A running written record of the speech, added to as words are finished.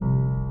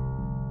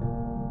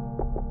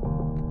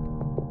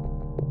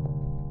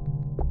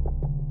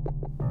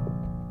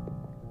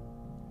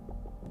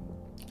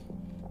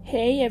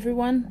Hey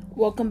everyone,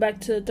 welcome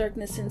back to the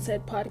Darkness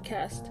Inside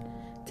podcast.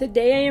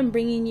 Today I am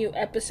bringing you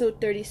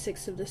episode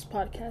 36 of this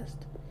podcast.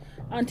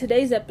 On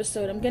today's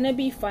episode, I'm going to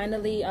be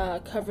finally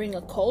covering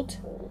a cult.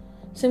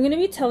 So I'm going to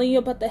be telling you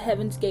about the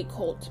Heaven's Gate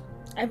cult.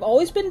 I've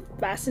always been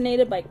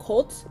fascinated by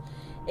cults.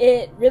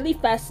 It really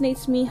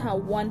fascinates me how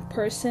one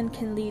person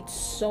can lead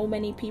so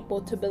many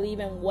people to believe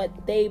in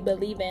what they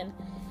believe in.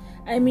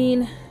 I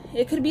mean,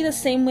 it could be the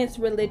same with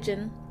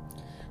religion.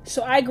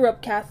 So I grew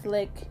up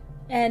Catholic.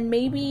 And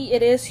maybe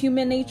it is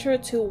human nature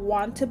to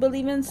want to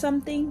believe in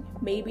something.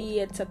 Maybe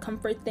it's a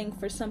comfort thing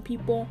for some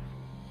people.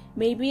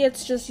 Maybe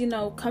it's just,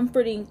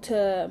 comforting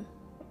to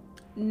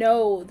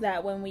know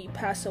that when we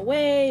pass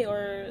away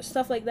or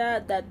stuff like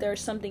that, that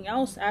there's something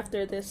else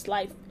after this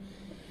life.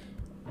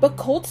 But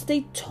cults,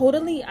 they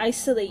totally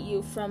isolate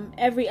you from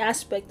every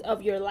aspect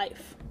of your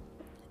life.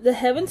 The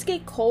Heaven's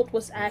Gate cult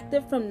was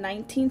active from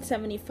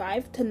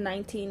 1975 to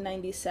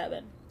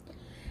 1997.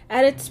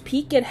 At its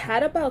peak, it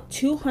had about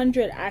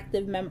 200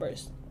 active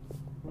members.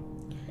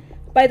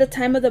 By the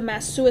time of the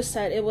mass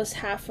suicide, it was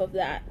half of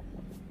that.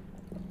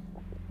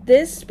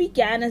 This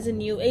began as a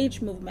New Age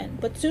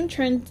movement, but soon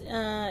turned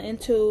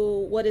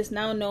into what is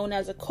now known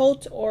as a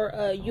cult or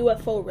a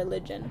UFO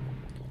religion.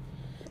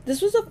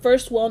 This was the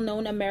first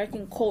well-known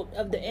American cult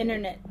of the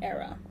internet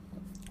era.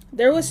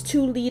 There was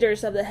two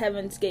leaders of the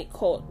Heaven's Gate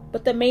cult,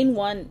 but the main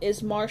one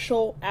is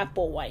Marshall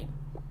Applewhite.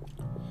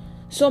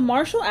 So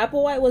Marshall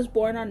Applewhite was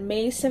born on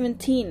May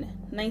 17,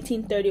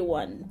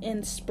 1931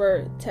 in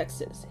Spur,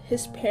 Texas.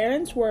 His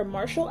parents were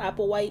Marshall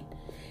Applewhite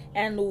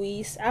and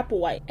Louise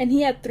Applewhite, and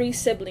he had 3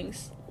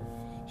 siblings.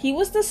 He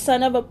was the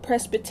son of a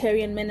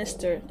Presbyterian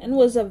minister and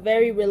was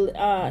very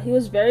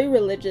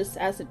religious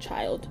as a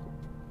child.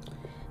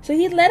 So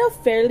he led a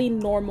fairly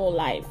normal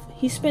life.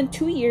 He spent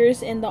 2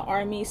 years in the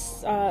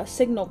Army's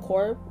Signal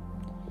Corps.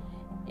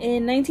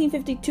 In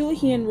 1952,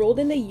 he enrolled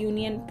in the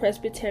Union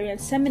Presbyterian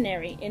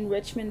Seminary in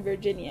Richmond,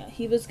 Virginia.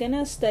 He was going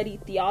to study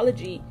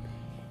theology,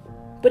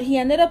 but he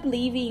ended up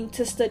leaving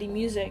to study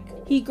music.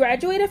 He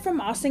graduated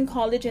from Austin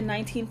College in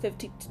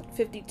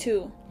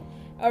 1952.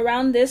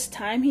 Around this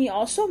time, he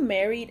also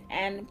married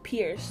Ann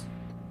Pierce.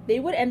 They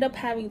would end up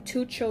having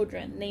 2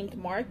 children named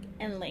Mark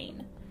and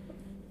Lane.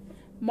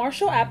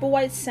 Marshall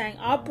Applewhite sang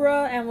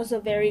opera and was a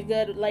very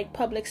good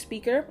public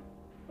speaker.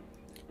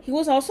 He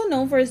was also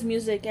known for his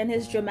music and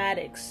his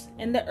dramatics.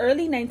 In the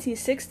early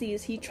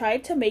 1960s, he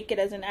tried to make it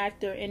as an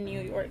actor in New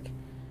York.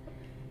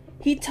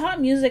 He taught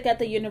music at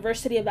the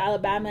University of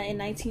Alabama in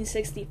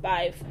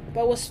 1965,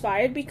 but was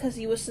fired because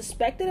he was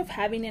suspected of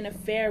having an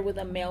affair with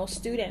a male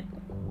student.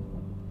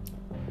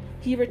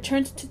 He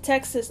returned to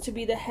Texas to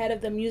be the head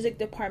of the music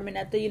department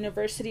at the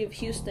University of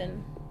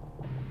Houston.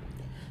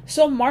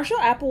 So Marshall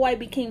Applewhite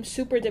became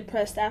super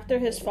depressed after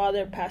his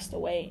father passed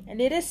away, and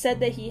it is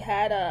said that he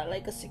had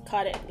a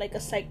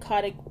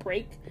psychotic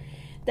break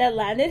that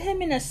landed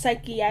him in a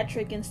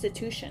psychiatric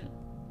institution.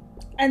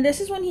 And this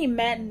is when he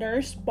met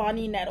nurse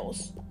Bonnie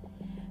Nettles.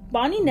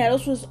 Bonnie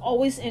Nettles was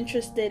always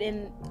interested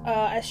in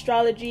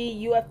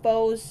astrology,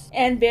 UFOs,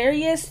 and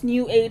various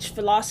New Age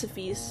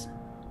philosophies.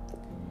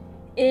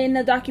 In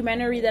a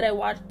documentary that I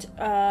watched,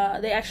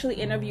 they actually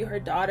interview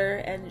her daughter,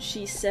 and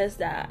she says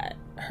that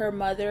her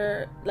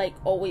mother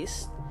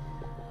always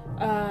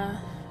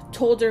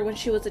told her when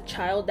she was a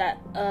child that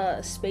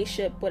a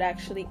spaceship would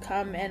actually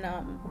come and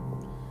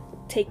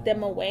take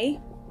them away.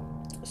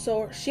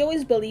 So she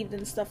always believed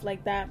in stuff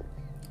like that.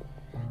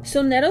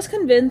 So Nettles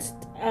convinced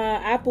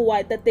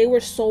Applewhite that they were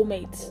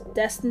soulmates,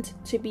 destined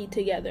to be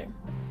together.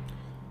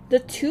 The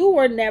two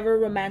were never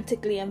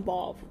romantically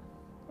involved.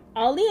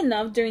 Oddly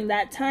enough, during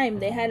that time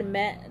they had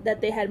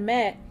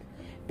met,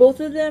 both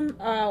of them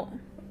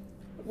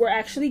were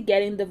actually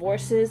getting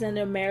divorces and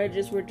their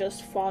marriages were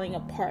just falling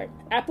apart.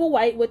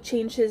 Applewhite would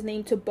change his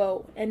name to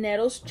Beau, and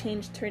Nettles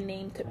changed her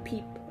name to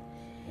Peep.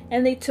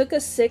 And they took a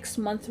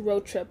 6-month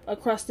road trip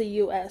across the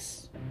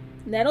U.S.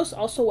 Nettles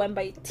also went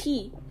by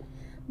T.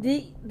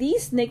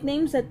 These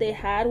nicknames that they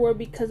had were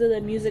because of the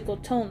musical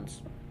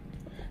tones.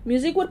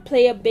 Music would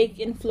play a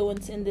big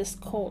influence in this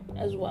cult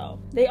as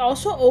well. They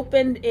also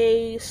opened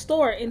a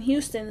store in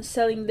Houston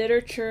selling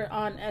literature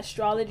on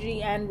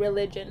astrology and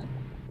religion.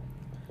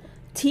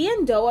 T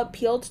and Doe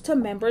appealed to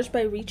members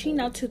by reaching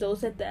out to those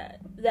that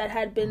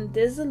had been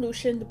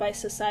disillusioned by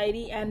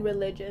society and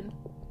religion.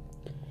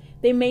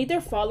 They made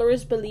their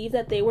followers believe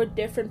that they were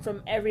different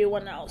from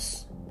everyone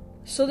else.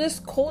 So this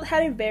cult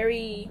had a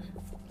very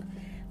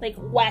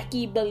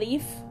wacky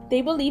belief.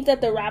 They believed that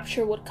the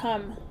rapture would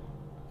come,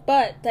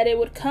 but that it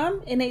would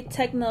come in a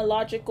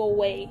technological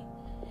way.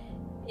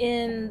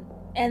 And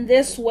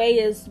this way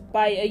is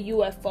by a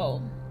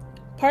UFO.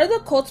 Part of the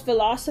cult's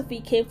philosophy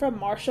came from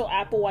Marshall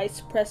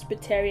Applewhite's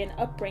Presbyterian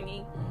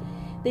upbringing.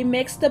 They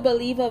mixed the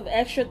belief of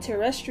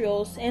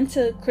extraterrestrials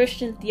into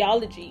Christian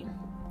theology.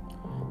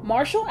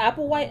 Marshall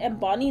Applewhite and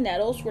Bonnie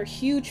Nettles were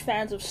huge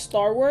fans of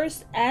Star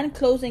Wars and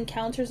Close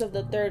Encounters of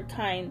the Third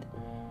Kind.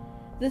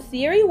 The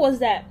theory was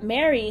that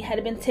Mary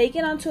had been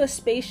taken onto a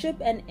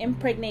spaceship and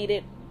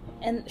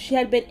she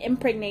had been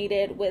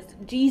impregnated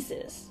with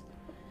Jesus.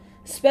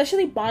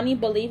 Especially Bonnie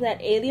believed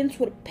that aliens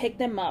would pick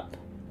them up,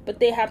 but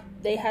they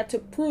had to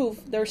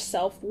prove their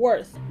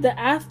self-worth. The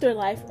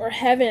afterlife, or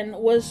heaven,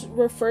 was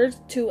referred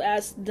to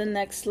as the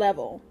next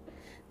level.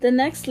 The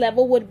next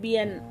level would be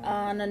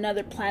on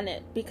another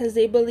planet, because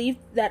they believed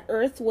that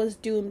Earth was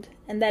doomed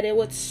and that it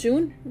would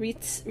soon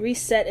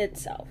reset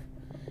itself.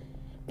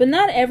 But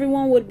not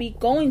everyone would be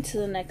going to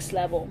the next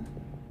level.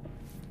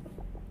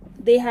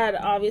 They had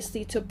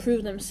obviously to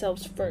prove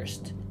themselves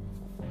first.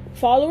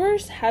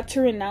 Followers had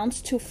to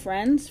renounce to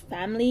friends,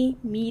 family,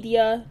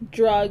 media,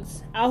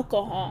 drugs,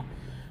 alcohol,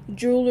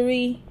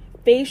 jewelry,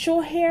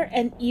 facial hair,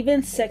 and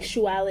even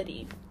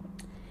sexuality.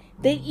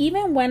 They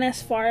even went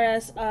as far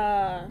as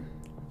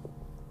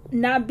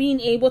not being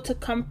able to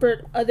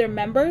comfort other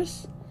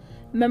members.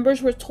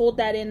 Members were told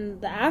that in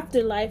the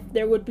afterlife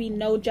there would be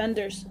no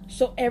genders,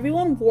 so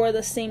everyone wore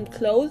the same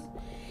clothes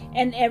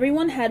and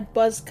everyone had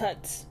buzz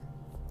cuts.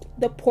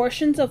 The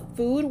portions of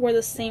food were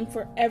the same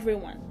for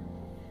everyone.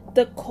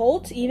 The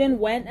cult even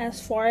went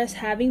as far as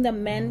having the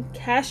men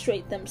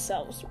castrate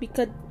themselves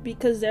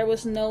because there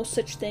was no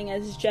such thing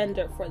as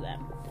gender for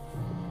them.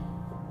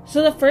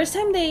 So the first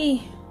time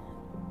they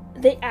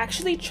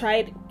actually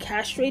tried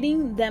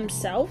castrating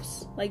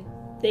themselves, like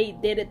they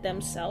did it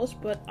themselves,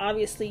 but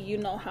obviously you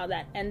know how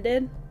that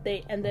ended.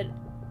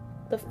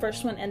 The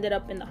first one ended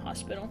up in the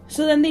hospital.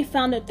 So then they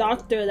found a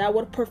doctor that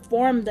would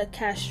perform the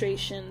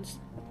castrations.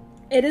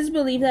 It is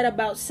believed that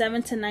about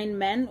 7 to 9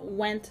 men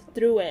went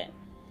through it,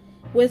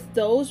 with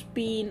those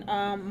being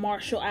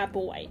Marshall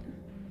Applewhite.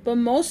 But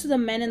most of the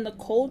men in the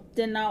cult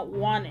did not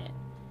want it.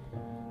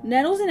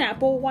 Nettles and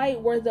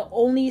Applewhite were the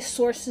only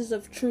sources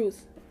of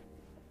truth.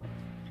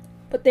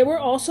 But they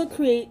also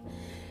created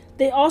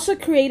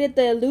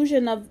the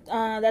illusion of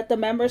that the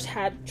members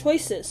had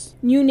choices.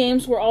 New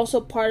names were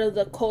also part of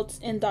the cult's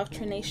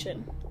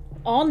indoctrination.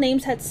 All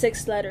names had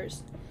 6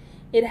 letters.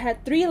 It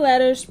had 3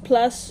 letters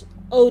plus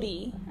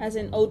OD, as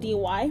in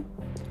ODY,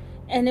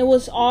 and it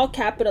was all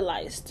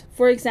capitalized.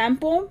 For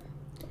example,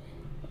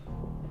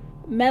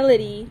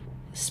 Melody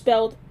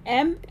spelled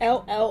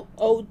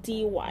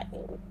MLLODY.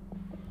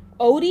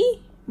 Odie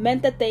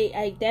meant that they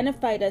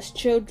identified as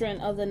children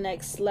of the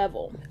next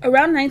level.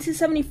 Around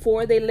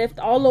 1974, they lived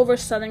all over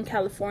Southern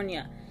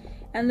California,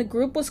 and the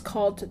group was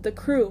called The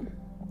Crew.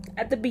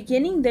 At the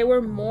beginning, they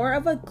were more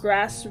of a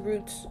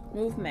grassroots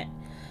movement,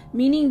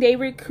 meaning they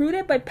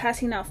recruited by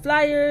passing out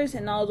flyers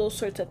and all those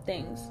sorts of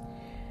things.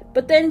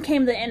 But then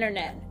came the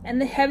internet, and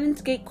the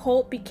Heaven's Gate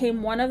cult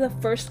became one of the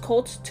first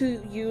cults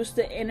to use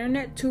the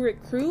internet to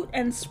recruit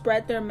and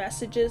spread their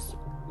messages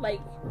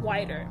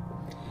wider.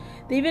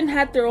 They even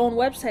had their own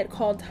website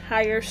called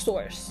Higher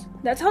Source.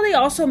 That's how they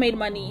also made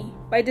money,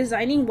 by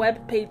designing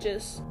web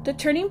pages. The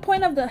turning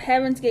point of the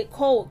Heaven's Gate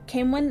cult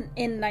came when,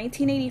 in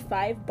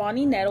 1985,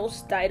 Bonnie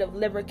Nettles died of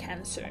liver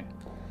cancer.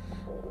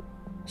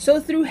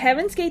 So through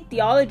Heaven's Gate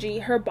theology,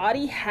 her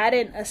body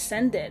hadn't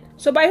ascended.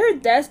 So by her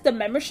death, the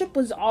membership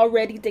was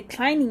already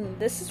declining.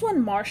 This is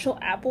when Marshall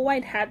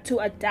Applewhite had to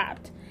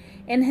adapt,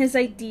 and his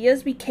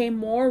ideas became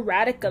more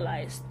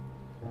radicalized.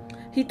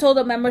 He told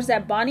the members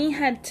that Bonnie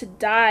had to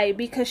die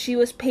because she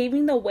was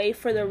paving the way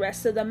for the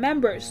rest of the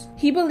members.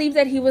 He believed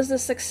that he was the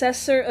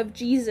successor of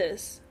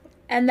Jesus,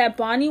 and that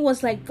Bonnie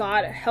was like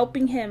God,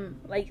 helping him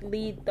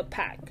lead the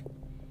pack.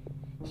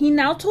 He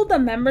now told the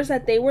members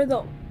that they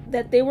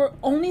were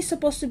only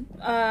supposed to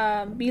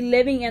be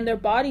living in their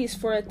bodies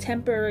for a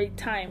temporary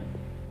time,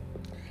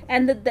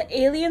 and that the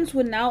aliens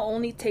would now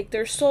only take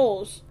their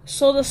souls.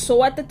 So the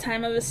soul at the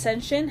time of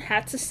ascension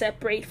had to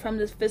separate from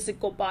the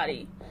physical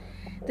body.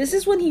 This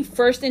is when he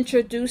first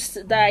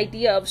introduced the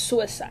idea of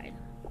suicide.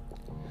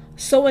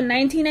 So in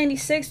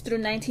 1996 through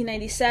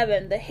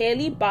 1997, the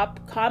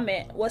Hale-Bopp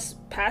comet was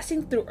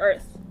passing through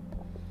Earth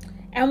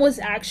and was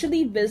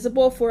actually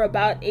visible for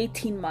about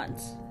 18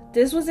 months.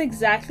 This was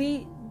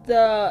exactly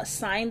the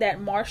sign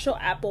that Marshall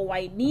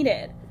Applewhite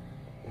needed.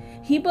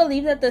 He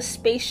believed that the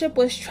spaceship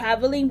was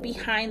traveling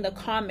behind the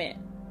comet.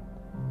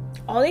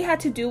 All they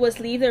had to do was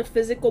leave their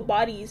physical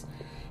bodies,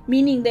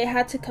 meaning they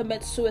had to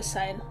commit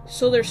suicide,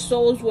 so their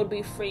souls would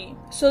be free.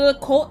 So the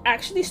cult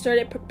actually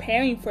started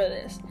preparing for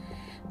this.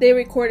 They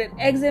recorded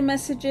exit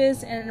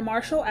messages, and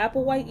Marshall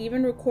Applewhite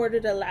even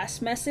recorded a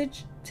last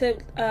message to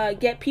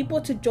get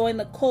people to join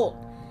the cult.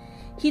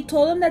 He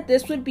told them that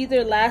this would be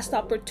their last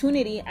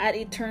opportunity at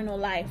eternal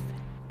life,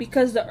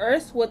 because the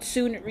earth would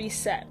soon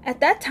reset. At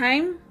that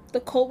time, the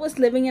cult was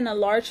living in a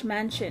large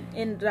mansion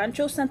in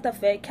Rancho Santa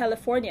Fe,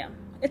 California.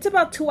 It's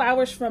about 2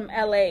 hours from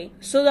LA.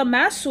 So the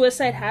mass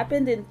suicide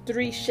happened in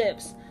 3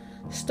 shifts,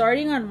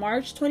 starting on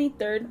March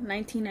 23rd,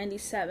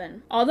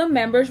 1997. All the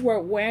members were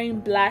wearing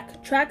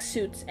black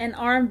tracksuits and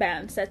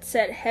armbands that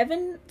said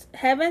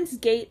Heaven's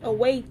Gate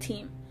Away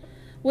Team,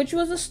 which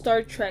was a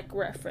Star Trek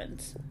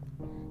reference.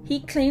 He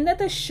claimed that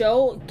the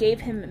show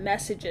gave him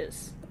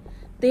messages.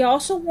 They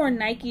also wore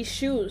Nike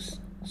shoes,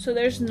 so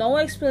there's no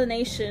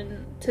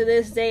explanation to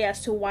this day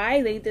as to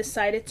why they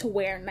decided to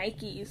wear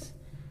Nikes.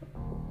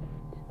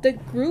 The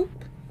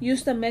group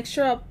used a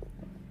mixture of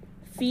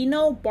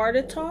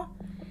phenobarbital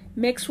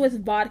mixed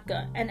with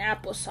vodka and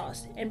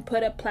applesauce, and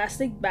put a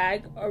plastic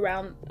bag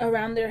around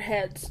their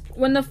heads.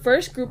 When the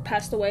first group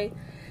passed away,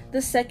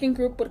 the second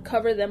group would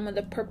cover them with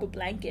a purple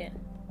blanket.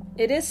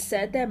 It is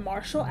said that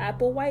Marshall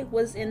Applewhite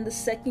was in the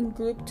second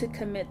group to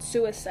commit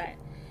suicide,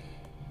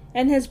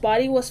 and his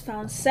body was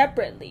found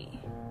separately.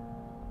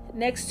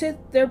 Next to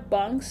their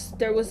bunks,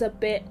 there was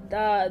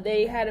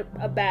they had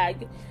a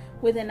bag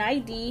with an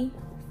ID,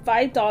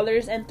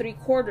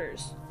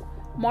 $5.75.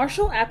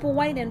 Marshall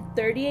Applewhite and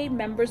 38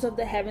 members of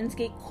the Heaven's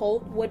Gate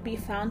cult would be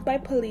found by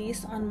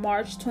police on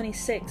March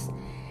 26,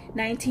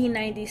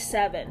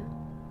 1997.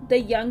 The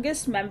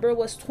youngest member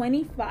was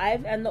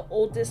 25 and the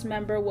oldest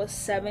member was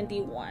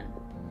 71.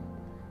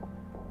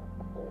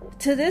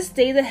 To this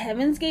day, the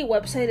Heaven's Gate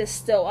website is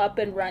still up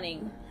and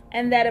running,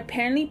 and that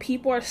apparently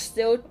people are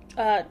still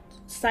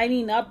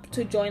signing up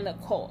to join the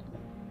cult.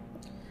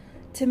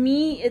 To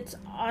me, it's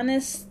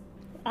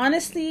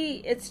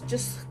honestly, it's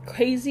just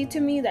crazy to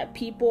me that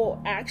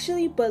people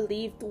actually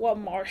believed what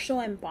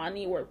Marshall and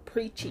Bonnie were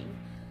preaching.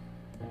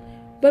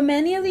 But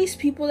many of these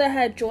people that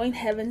had joined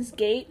Heaven's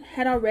Gate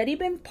had already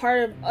been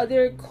part of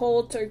other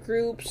cults or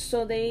groups,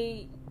 so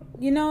they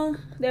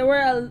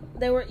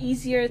were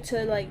easier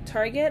to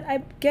target,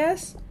 I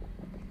guess.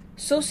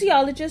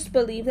 Sociologists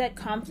believe that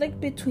conflict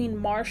between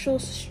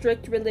Marshall's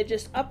strict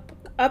religious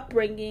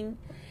upbringing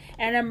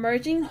and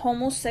emerging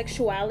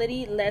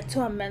homosexuality led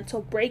to a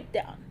mental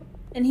breakdown,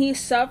 and he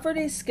suffered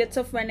a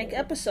schizophrenic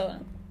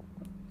episode.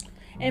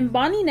 And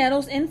Bonnie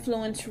Nettles'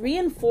 influence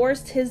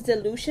reinforced his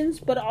delusions,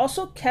 but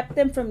also kept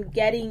them from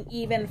getting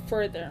even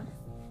further.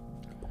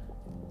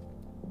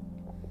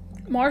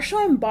 Marshall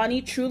and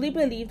Bonnie truly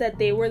believed that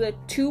they were the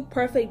two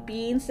perfect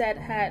beings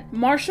and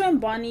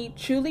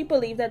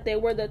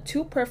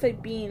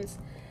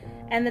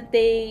that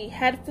they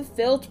had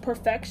fulfilled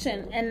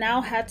perfection and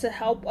now had to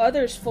help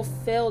others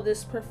fulfill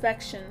this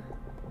perfection.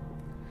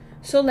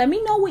 So let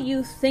me know what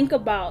you think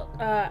about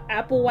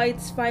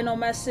Applewhite's final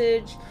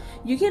message.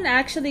 You can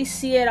actually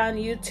see it on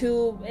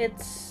YouTube.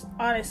 It's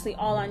honestly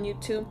all on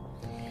YouTube.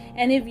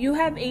 And if you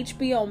have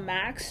HBO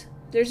Max,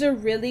 there's a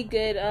really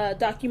good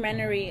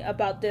documentary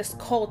about this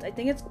cult. I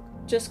think it's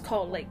just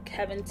called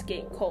Heaven's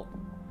Gate Cult.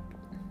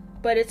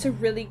 But it's a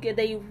really good,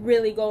 they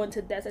really go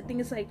into depth. I think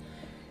it's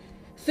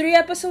 3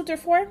 episodes or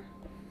 4.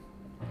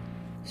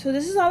 So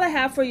this is all I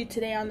have for you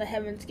today on the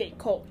Heaven's Gate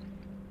Cult.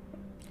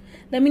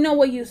 Let me know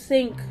what you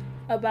think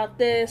about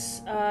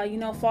this.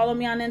 Follow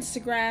me on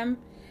Instagram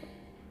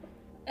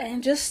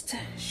and just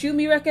shoot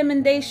me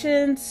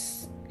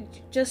recommendations.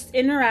 Just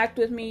interact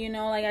with me,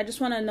 I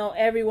just want to know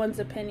everyone's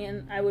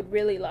opinion. I would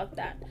really love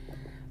that.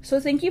 So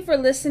thank you for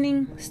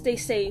listening. Stay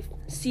safe.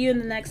 See you in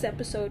the next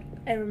episode.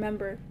 And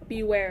remember,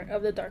 beware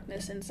of the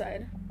darkness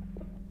inside.